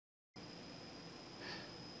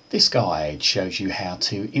This guide shows you how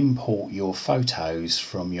to import your photos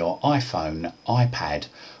from your iPhone, iPad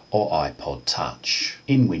or iPod Touch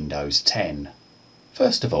in Windows 10.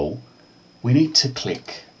 First of all, we need to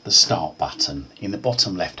click the Start button in the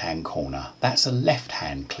bottom left hand corner. That's a left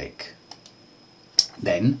hand click.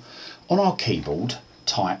 Then on our keyboard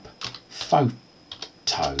type Photos.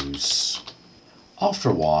 After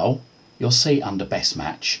a while you'll see under Best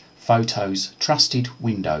Match Photos Trusted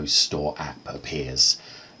Windows Store app appears.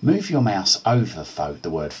 Move your mouse over the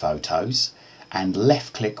word Photos and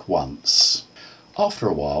left click once. After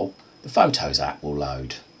a while the Photos app will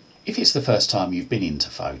load. If it's the first time you've been into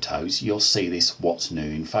Photos, you'll see this What's New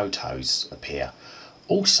in Photos appear.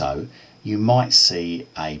 Also, you might see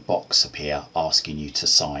a box appear asking you to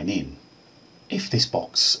sign in. If this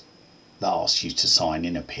box that asks you to sign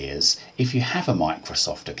in appears, if you have a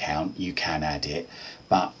Microsoft account you can add it,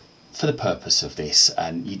 but for the purpose of this,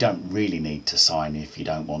 and you don't really need to sign if you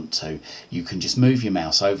don't want to, you can just move your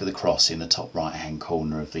mouse over the cross in the top right hand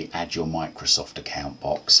corner of the Add Your Microsoft Account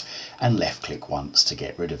box and left click once to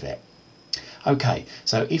get rid of it. Okay,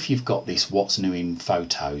 so if you've got this What's New in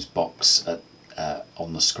Photos box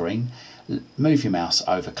on the screen, move your mouse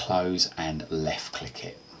over Close and left click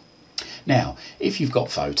it. Now, if you've got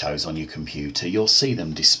photos on your computer, you'll see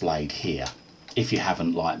them displayed here. If you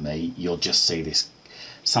haven't, like me, you'll just see this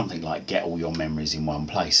something like Get All Your Memories in One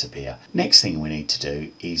Place appear. Next thing we need to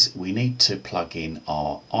do is we need to plug in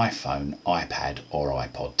our iPhone, iPad or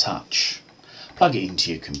iPod Touch. Plug it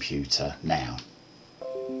into your computer now.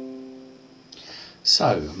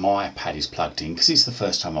 So my iPad is plugged in. Because it's the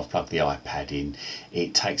first time I've plugged the iPad in,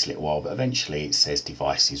 it takes a little while, but eventually it says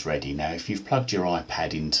device is ready. Now if you've plugged your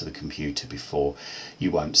iPad into the computer before,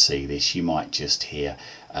 you won't see this. You might just hear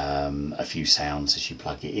a few sounds as you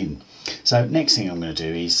plug it in. So next thing I'm going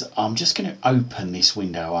to do is I'm just going to open this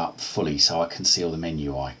window up fully so I can see all the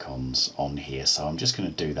menu icons on here. So I'm just going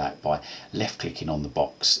to do that by left clicking on the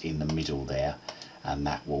box in the middle there, and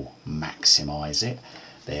that will maximise it.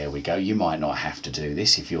 There we go. You might not have to do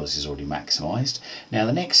this if yours is already maximised. Now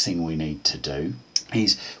the next thing we need to do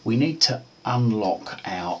is we need to unlock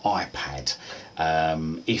our iPad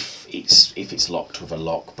if it's locked with a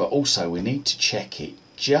lock, but also we need to check it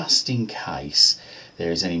just in case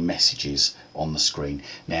there is any messages on the screen.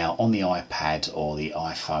 Now on the iPad or the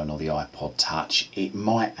iPhone or the iPod Touch, it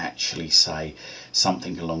might actually say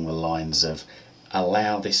something along the lines of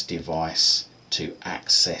allow this device to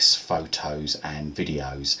access photos and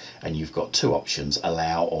videos, and you've got two options,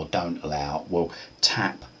 allow or don't allow. Well,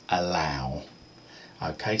 tap allow.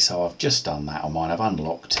 Okay, so I've just done that on mine. I've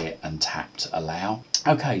unlocked it and tapped allow.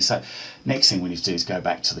 Okay, so next thing we need to do is go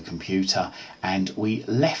back to the computer and we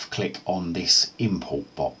left click on this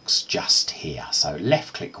import box just here. So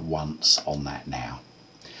left click once on that now.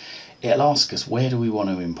 It'll ask us where do we want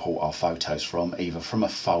to import our photos from, either from a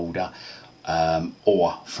folder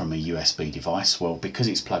or from a USB device. Well, because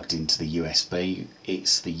it's plugged into the USB,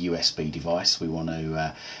 it's the USB device we want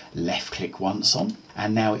to left click once on,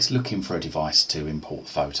 and now it's looking for a device to import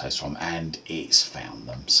photos from, and it's found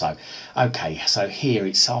them. So okay, so here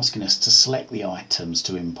it's asking us to select the items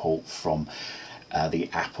to import from the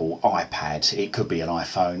Apple iPad. It could be an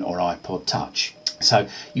iPhone or iPod Touch. So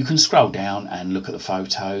you can scroll down and look at the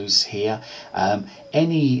photos here.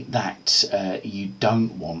 Any that you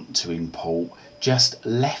don't want to import, just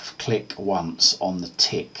left click once on the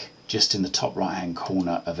tick just in the top right hand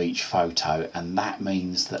corner of each photo, and that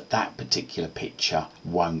means that that particular picture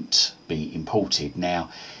won't be imported.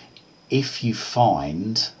 Now if you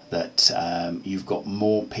find that you've got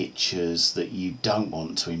more pictures that you don't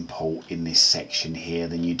want to import in this section here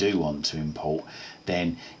than you do want to import,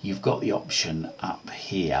 then you've got the option up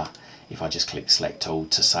here, if I just click select all,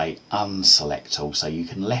 to say unselect all. So you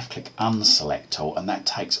can left click unselect all, and that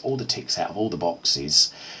takes all the ticks out of all the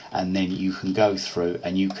boxes, and then you can go through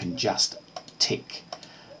and you can just tick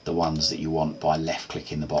the ones that you want by left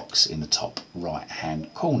clicking the box in the top right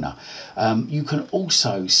hand corner. You can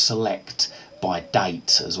also select by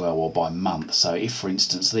date as well, or by month. So if for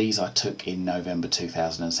instance these I took in November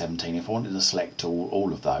 2017, if I wanted to select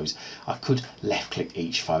all of those, I could left click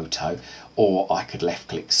each photo, or I could left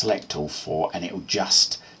click select all four and it will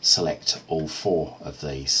just select all four of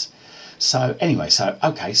these. So anyway, so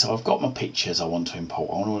okay, so I've got my pictures I want to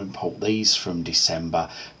import. I want to import these from December,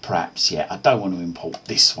 perhaps. Yeah, I don't want to import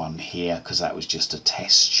this one here because that was just a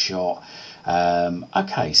test shot.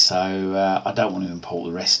 Okay, so I don't want to import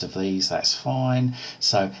the rest of these, that's fine.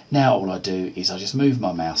 So now all I do is I just move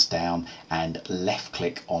my mouse down and left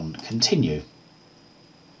click on continue.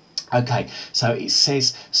 Okay, so it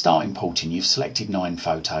says start importing. You've selected 9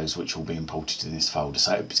 photos which will be imported in this folder.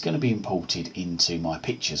 So it's going to be imported into my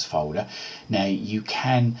pictures folder. Now you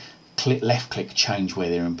can left click, change where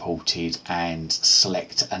they're imported, and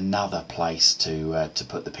select another place to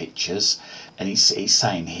put the pictures. And it's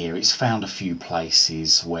saying here it's found a few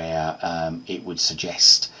places where it would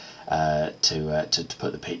suggest to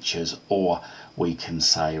put the pictures, or we can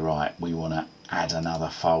say, right, we want to add another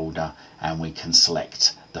folder, and we can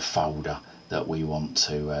select the folder that we want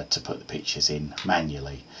to put the pictures in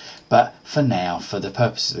manually. But for now, for the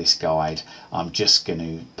purpose of this guide, I'm just going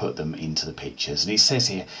to put them into the pictures. And it says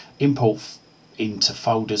here import into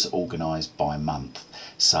folders organised by month.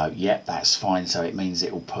 So yeah, that's fine. So it means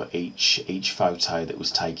it will put each photo that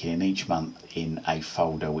was taken in each month in a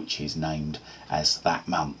folder which is named as that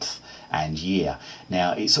month and year.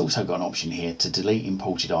 Now it's also got an option here to delete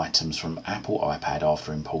imported items from Apple iPad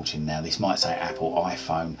after importing. Now this might say Apple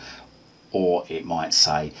iPhone, or it might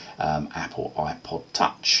say Apple iPod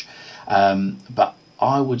Touch, but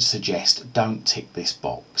I would suggest don't tick this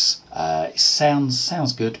box. It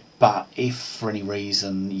sounds good, but if for any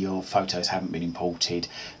reason your photos haven't been imported,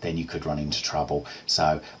 then you could run into trouble.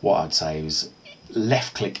 So what I'd say is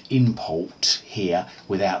left click import here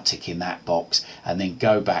without ticking that box, and then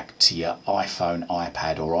go back to your iPhone,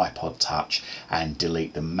 iPad or iPod Touch and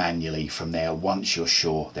delete them manually from there once you're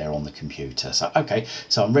sure they're on the computer. So okay,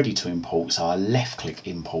 so I'm ready to import, so I left click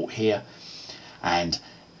import here, and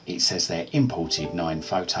it says there imported 9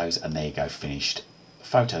 photos, and there you go, finished.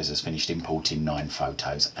 Photos has finished importing 9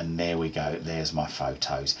 photos, and there we go, there's my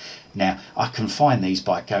photos. Now I can find these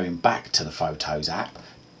by going back to the Photos app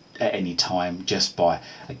at any time, just by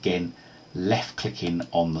again left clicking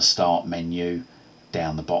on the start menu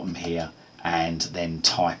down the bottom here and then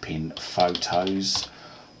type in photos,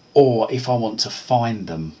 or if I want to find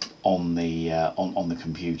them on the on the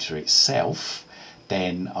computer itself,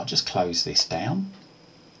 then I'll just close this down.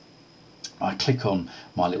 I click on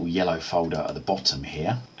my little yellow folder at the bottom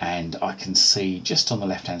here, and I can see just on the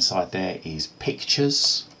left hand side there is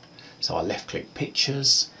pictures. So I left click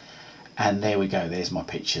pictures, and there we go, there's my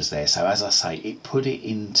pictures there. So as I say, it put it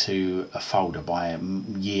into a folder by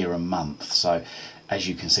year and month. So as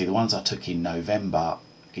you can see, the ones I took in November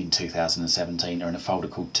in 2017 are in a folder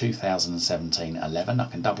called 2017-11. I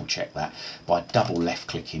can double check that by double left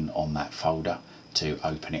clicking on that folder to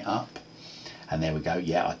open it up. And there we go,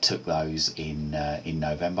 yeah, I took those in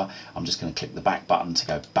November. I'm just going to click the back button to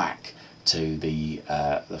go back to the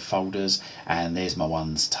folders, and there's my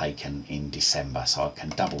ones taken in December. So I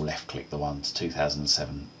can double left click the ones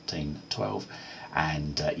 2017-12,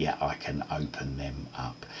 and yeah, I can open them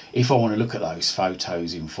up. If I want to look at those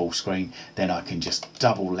photos in full screen, then I can just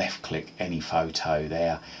double left click any photo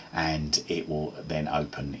there, and it will then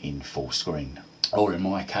open in full screen. Or in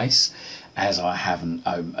my case, as I haven't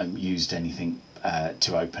used anything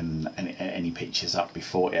to open any pictures up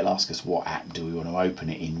before, it'll ask us what app do we want to open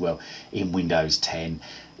it in. Well, in Windows 10,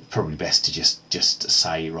 it's probably best to just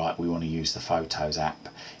say, right, we want to use the Photos app.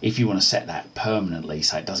 If you want to set that permanently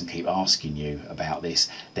so it doesn't keep asking you about this,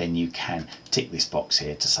 then you can tick this box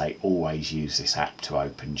here to say always use this app to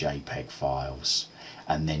open JPEG files,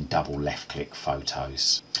 and then double left click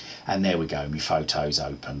photos. And there we go, my photos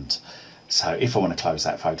opened. So if I want to close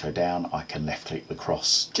that photo down, I can left click the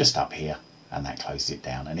cross just up here, and that closes it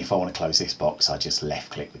down. And if I want to close this box, I just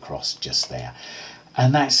left click the cross just there.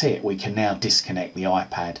 And that's it. We can now disconnect the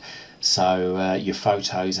iPad, so your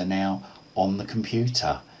photos are now on the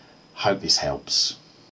computer. Hope this helps.